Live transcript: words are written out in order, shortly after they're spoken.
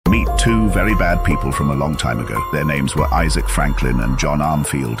two very bad people from a long time ago. Their names were Isaac Franklin and John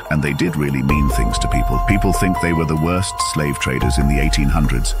Armfield, and they did really mean things to people. People think they were the worst slave traders in the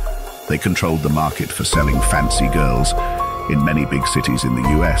 1800s. They controlled the market for selling fancy girls in many big cities in the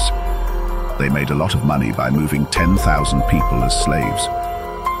US. They made a lot of money by moving 10,000 people as slaves.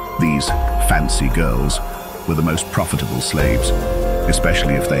 These fancy girls were the most profitable slaves,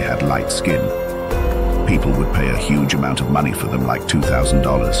 especially if they had light skin. People would pay a huge amount of money for them, like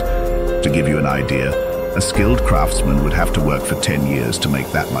 $2,000. To give you an idea, a skilled craftsman would have to work for 10 years to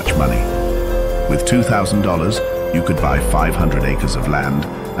make that much money. With $2,000, you could buy 500 acres of land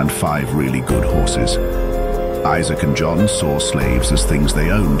and 5 really good horses. Isaac and John saw slaves as things they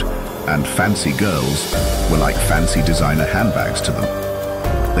owned, and fancy girls were like fancy designer handbags to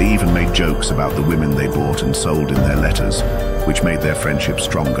them. They even made jokes about the women they bought and sold in their letters, which made their friendship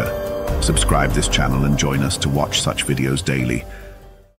stronger. Subscribe this channel and join us to watch such videos daily.